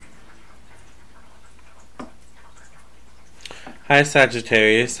Hi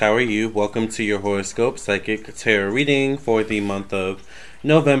Sagittarius, how are you? Welcome to your horoscope psychic tarot reading for the month of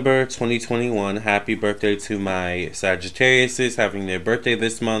November 2021. Happy birthday to my Sagittariuses having their birthday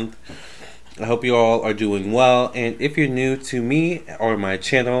this month. I hope you all are doing well, and if you're new to me or my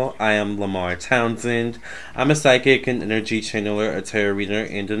channel, I am Lamar Townsend. I'm a psychic, an energy channeler, a tarot reader,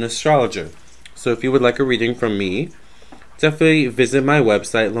 and an astrologer. So if you would like a reading from me, definitely visit my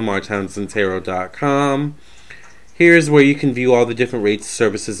website, lamartownsendtarot.com. Here's where you can view all the different rates,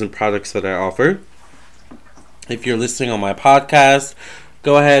 services, and products that I offer. If you're listening on my podcast,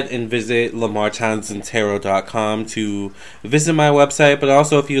 go ahead and visit lamartownsendtarot.com to visit my website. But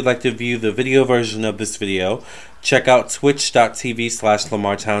also, if you'd like to view the video version of this video, check out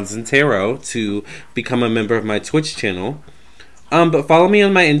twitch.tv/lamartownsendtarot to become a member of my Twitch channel. But follow me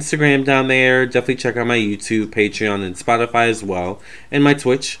on my Instagram down there. Definitely check out my YouTube, Patreon, and Spotify as well, and my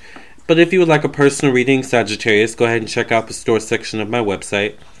Twitch. But if you would like a personal reading, Sagittarius, go ahead and check out the store section of my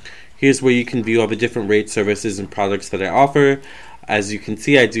website. Here's where you can view all the different rates, services, and products that I offer. As you can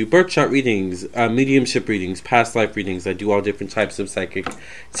see, I do birth chart readings, mediumship readings, past life readings. I do all different types of psychic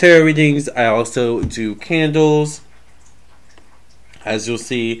tarot readings. I also do candles. As you'll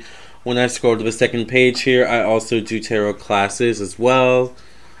see when I scroll to the second page here, I also do tarot classes as well.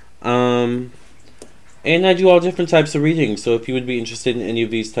 And I do all different types of readings, so if you would be interested in any of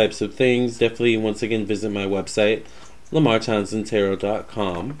these types of things, definitely, once again, visit my website,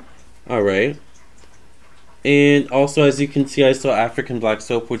 lamartownsendtarot.com. Alright. And also, as you can see, I sell African Black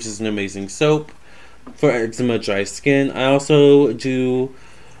Soap, which is an amazing soap for eczema, dry skin. I also do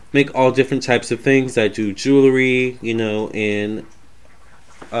make all different types of things. I do jewelry, and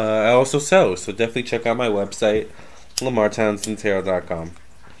I also sell, so definitely check out my website, lamartownsendtarot.com.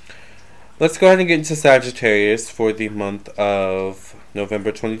 Let's go ahead and get into Sagittarius for the month of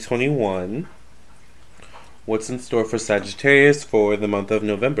November 2021. What's in store for Sagittarius for the month of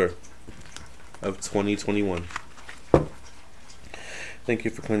November of 2021? Thank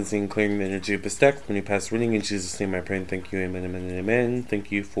you for cleansing and clearing the energy of this deck from any past reading. In Jesus' name I pray and thank you. Amen, amen, and amen.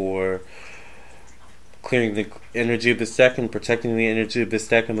 Thank you for clearing the energy of this deck and protecting the energy of this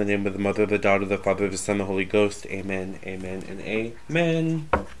deck in the name of the Mother, the Daughter, the Father, the Son, the Holy Ghost. Amen, amen, and amen.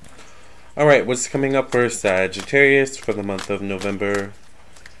 Alright, what's coming up for Sagittarius for the month of November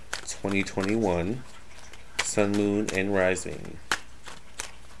 2021? Sun, Moon, and Rising.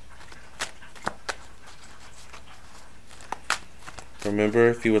 Remember,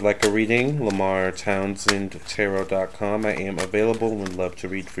 if you would like a reading, lamartownsendtarot.com. I am available and would love to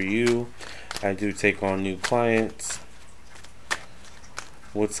read for you. I do take on new clients.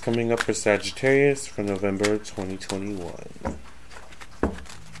 What's coming up for Sagittarius for November 2021?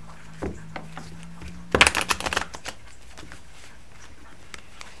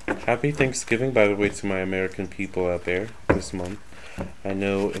 Happy Thanksgiving, by the way, to my American people out there this month. I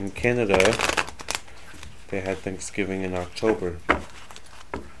know in Canada, they had Thanksgiving in October.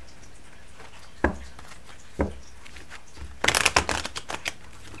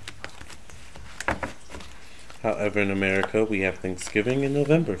 However, in America, we have Thanksgiving in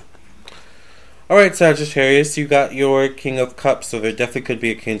November. Alright, Sagittarius, you got your King of Cups, so there definitely could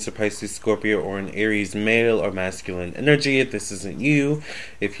be a Cancer, Pisces, Scorpio, or an Aries male or masculine energy if this isn't you.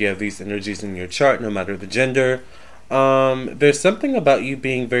 If you have these energies in your chart, no matter the gender. There's something about you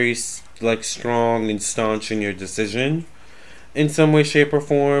being very, strong and staunch in your decision in some way, shape, or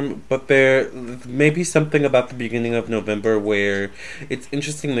form, but there may be something about the beginning of November where it's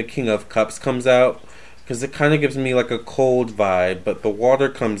interesting the King of Cups comes out, because it kind of gives me like a cold vibe, but the water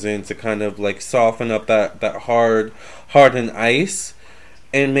comes in to kind of soften up that hardened ice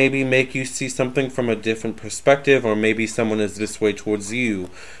and maybe make you see something from a different perspective, or maybe someone is this way towards you.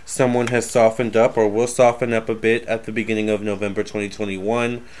 Someone has softened up or will soften up a bit at the beginning of November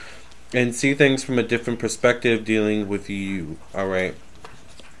 2021 and see things from a different perspective dealing with you. Alright.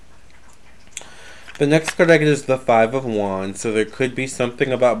 The next card I get is the Five of Wands, so there could be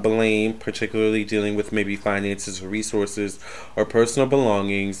something about blame, particularly dealing with maybe finances or resources or personal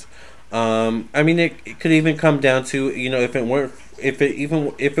belongings. It could even come down to, if it weren't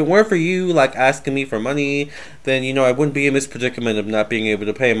for you, asking me for money, then, I wouldn't be in this predicament of not being able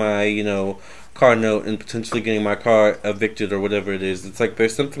to pay my, car note and potentially getting my car evicted or whatever it is. It's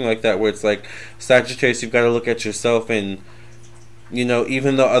there's something like that where it's Sagittarius, you've got to look at yourself and,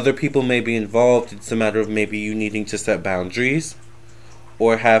 even though other people may be involved, it's a matter of maybe you needing to set boundaries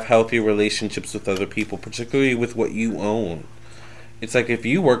or have healthy relationships with other people, particularly with what you own. It's if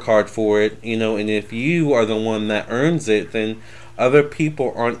you work hard for it, and if you are the one that earns it, then other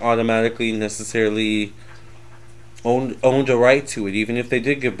people aren't automatically necessarily owned a right to it, even if they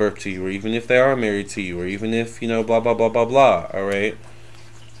did give birth to you, or even if they are married to you, or even if, blah blah blah blah blah. All right,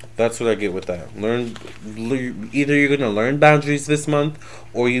 that's what I get with that. Either you're gonna learn boundaries this month,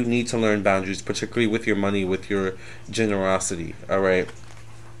 or you need to learn boundaries, particularly with your money, with your generosity. All right.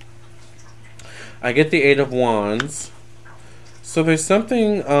 I get the Eight of Wands. So there's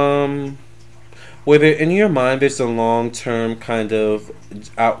something whether in your mind there's a long-term kind of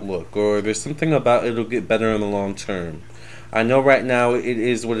outlook, or there's something about it'll get better in the long term. I know right now it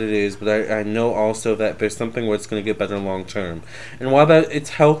is what it is, but I know also that there's something where it's going to get better long term. And while that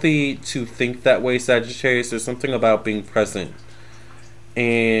it's healthy to think that way, Sagittarius, there's something about being present.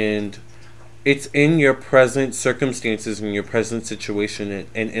 And it's in your present circumstances, in your present situation,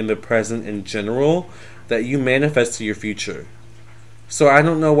 and in the present in general, that you manifest to your future. So I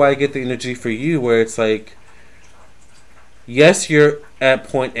don't know why I get the energy for you where it's like, yes, you're at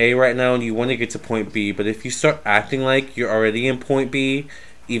point A right now and you want to get to point B, but if you start acting like you're already in point B,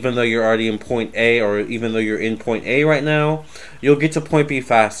 even though you're already in point A, or even though you're in point A right now, you'll get to point B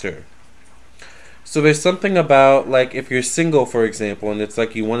faster. So there's something about, like, if you're single, for example, and it's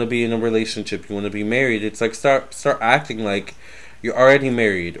like you want to be in a relationship, you want to be married, it's like start acting like you're already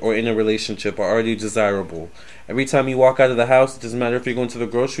married or in a relationship or already desirable. Every time you walk out of the house, it doesn't matter if you're going to the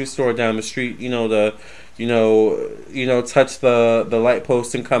grocery store or down the street, touch the light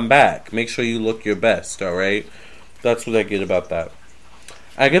post and come back. Make sure you look your best, all right? That's what I get about that.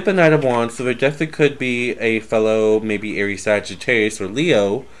 I get the Knight of Wands, so there definitely could be a fellow, maybe Aries, Sagittarius, or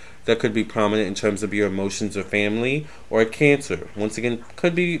Leo that could be prominent in terms of your emotions or family, or a Cancer. Once again,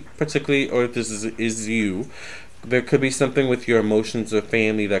 could be particularly, or if this is you, there could be something with your emotions or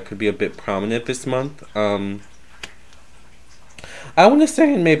family that could be a bit prominent this month. I want to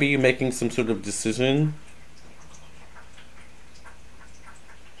say maybe you're making some sort of decision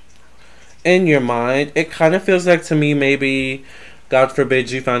in your mind. It kind of feels like to me maybe, God forbid,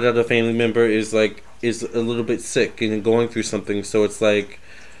 you found out a family member is a little bit sick and going through something. So it's like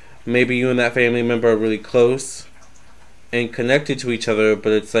maybe you and that family member are really close and connected to each other,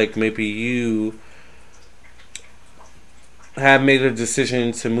 but it's like maybe you have made a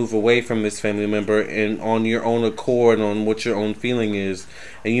decision to move away from this family member and on your own accord, on what your own feeling is,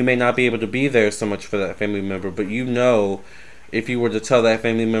 and you may not be able to be there so much for that family member, but if you were to tell that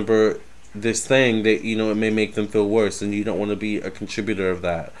family member this thing, that it may make them feel worse, and you don't want to be a contributor of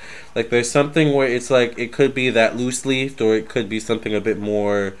that. Like, there's something where it's like it could be that loose leafed, or it could be something a bit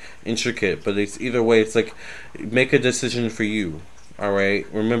more intricate, but it's either way, it's like, make a decision for you. All right,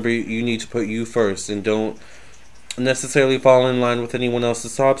 remember, you need to put you first, and don't necessarily fall in line with anyone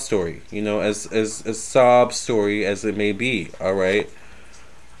else's sob story, as sob story as it may be. All right,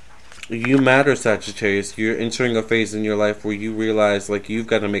 you matter, Sagittarius. You're entering a phase in your life where you realize, like, you've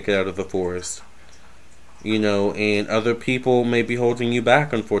got to make it out of the forest, and other people may be holding you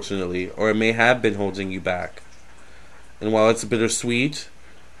back, unfortunately, or it may have been holding you back. And while it's bittersweet,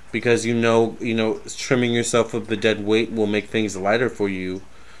 because trimming yourself of the dead weight will make things lighter for you,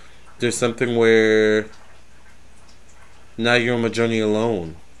 there's something where now you're on a journey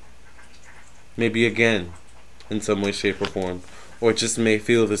alone. Maybe again, in some way, shape, or form. Or it just may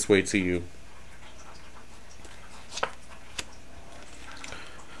feel this way to you.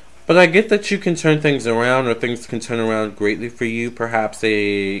 But I get that you can turn things around, or things can turn around greatly for you. Perhaps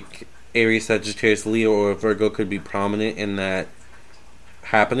a Aries, Sagittarius, Leo, or Virgo could be prominent in that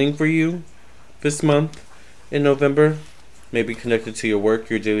happening for you this month in November. Maybe connected to your work,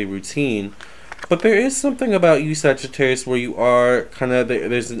 your daily routine. But there is something about you, Sagittarius, where you are kind of,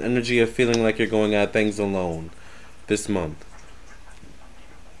 there's an energy of feeling like you're going at things alone this month.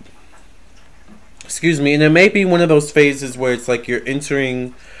 Excuse me. And it may be one of those phases where it's like you're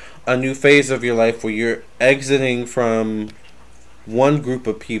entering a new phase of your life where you're exiting from one group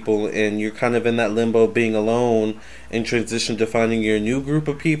of people and you're kind of in that limbo of being alone and transition to finding your new group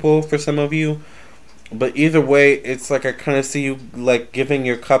of people for some of you. But either way, it's like I kind of see you like giving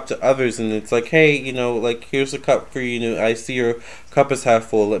your cup to others, and it's like, hey, like, here's a cup for you. I see your cup is half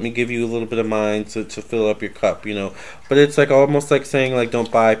full. Let me give you a little bit of mine to fill up your cup, But it's like almost like saying, like, don't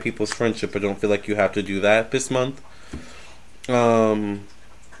buy people's friendship, or don't feel like you have to do that this month.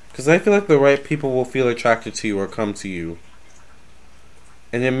 Because I feel like the right people will feel attracted to you or come to you.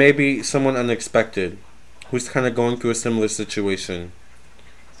 And it may be someone unexpected who's kind of going through a similar situation.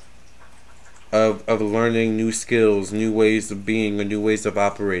 Of learning new skills, new ways of being, or new ways of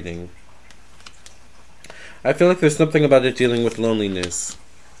operating. I feel like there's something about it dealing with loneliness.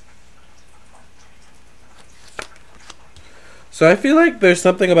 So I feel like there's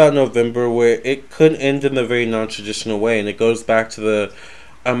something about November where it could end in a very non-traditional way, and it goes back to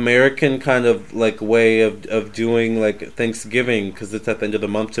American kind of like way of doing like Thanksgiving, because it's at the end of the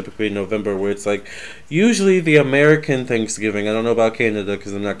month, typically in November, where it's like usually the American Thanksgiving. I don't know about Canada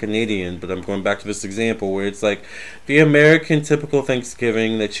because I'm not Canadian, but I'm going back to this example where it's like the American typical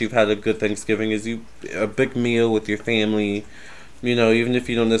Thanksgiving, that you've had a good Thanksgiving, is you a big meal with your family. You know, even if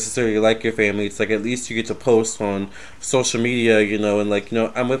you don't necessarily like your family, it's like at least you get to post on social media, and like,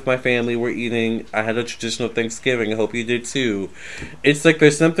 I'm with my family, we're eating, I had a traditional Thanksgiving, I hope you did too. It's like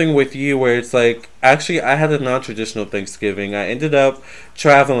there's something with you where it's like, actually, I had a non traditional Thanksgiving. I ended up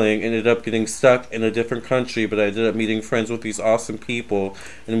traveling, ended up getting stuck in a different country, but I ended up meeting friends with these awesome people,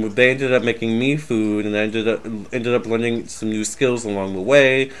 and they ended up making me food, and I ended up learning some new skills along the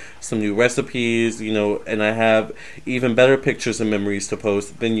way, some new recipes, and I have even better pictures and memories to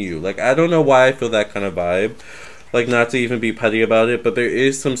post than you. Like, I don't know why I feel that kind of vibe. Like, not to even be petty about it, but there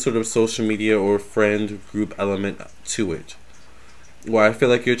is some sort of social media or friend group element to it, where I feel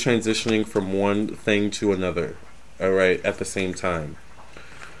like you're transitioning from one thing to another, alright, at the same time.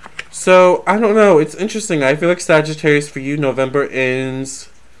 So, I don't know, it's interesting. I feel like Sagittarius, for you, November ends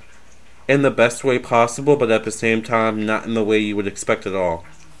in the best way possible, but at the same time, not in the way you would expect at all.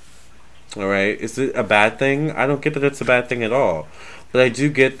 Alright, is it a bad thing? I don't get that it's a bad thing at all. But I do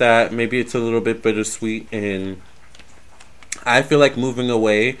get that maybe it's a little bit bittersweet, and I feel like moving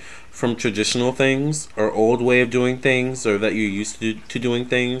away from traditional things or old way of doing things, or that you're used to doing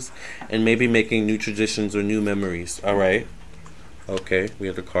things, and maybe making new traditions or new memories. Alright. Okay, we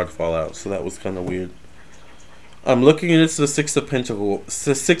had a card fall out, so that was kind of weird. I'm looking at it's the Six of Pentacles. It's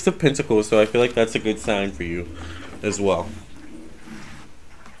the Six of Pentacles, so I feel like that's a good sign for you as well.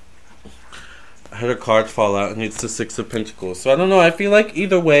 I had a card fall out, and it's the Six of Pentacles. So I don't know. I feel like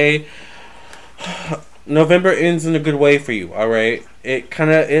either way, November ends in a good way for you. All right. It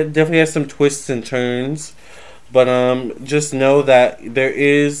definitely has some twists and turns, but just know that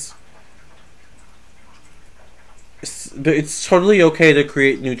it's totally okay to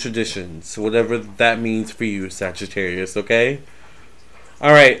create new traditions, whatever that means for you, Sagittarius. Okay.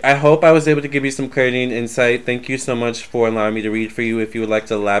 Alright, I hope I was able to give you some clarity and insight. Thank you so much for allowing me to read for you. If you would like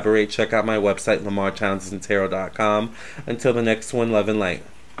to elaborate, check out my website, LamarTownsendTarot.com. Until the next one, love and light.